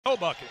No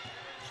bucket.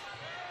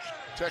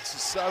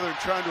 Texas Southern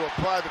trying to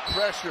apply the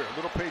pressure.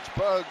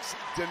 Littlepage-Buggs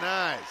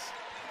denies.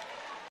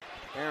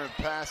 Aaron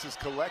pass is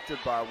collected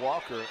by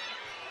Walker.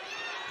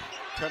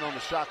 10 on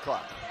the shot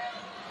clock.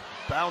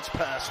 Bounce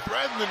pass,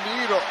 threading the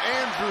needle.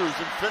 Andrews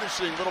and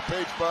finishing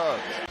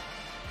Littlepage-Buggs.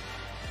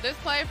 This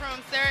play from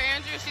Sarah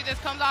Andrews, she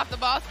just comes off the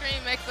ball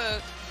screen, makes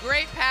a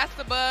great pass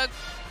to Buggs.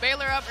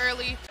 Baylor up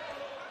early.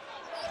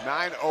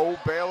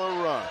 9-0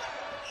 Baylor run.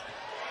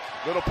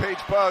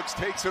 Littlepage-Buggs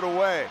takes it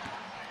away.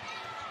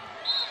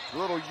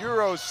 Little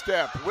Euro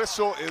step,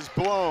 whistle is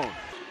blown.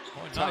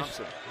 Oh,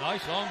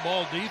 nice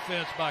on-ball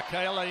defense by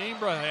Kayla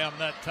Abraham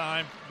that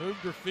time. Moved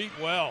her feet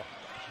well.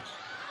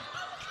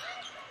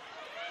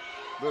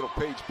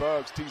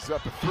 Littlepage-Buggs tees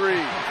up a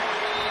three.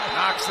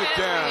 Knocks it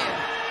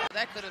down.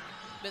 That could have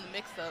been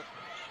mixed up.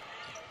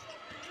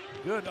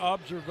 Good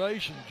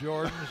observation,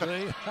 Jordan.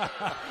 See?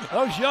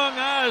 Those young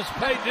eyes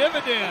pay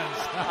dividends.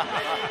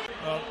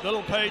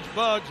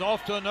 Littlepage-Buggs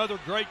off to another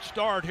great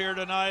start here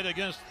tonight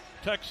against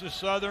Texas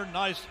Southern.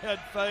 Nice head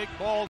fake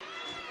ball.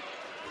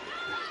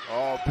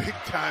 Oh, big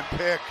time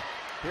pick.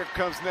 Here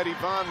comes Nettie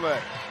Vonleh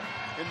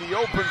in the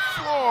open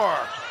floor.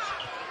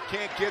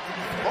 Can't get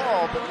the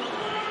ball, but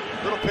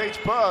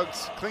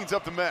Littlepage-Buggs cleans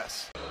up the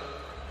mess.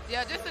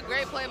 Yeah, just a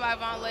great play by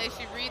Vonleh.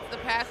 She reads the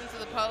pass into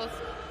the post,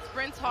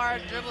 sprints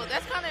hard, dribbles.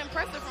 That's kind of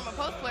impressive from a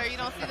post player. You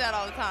don't see that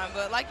all the time.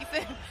 But like you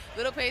said,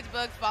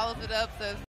 Littlepage-Buggs follows it up, says,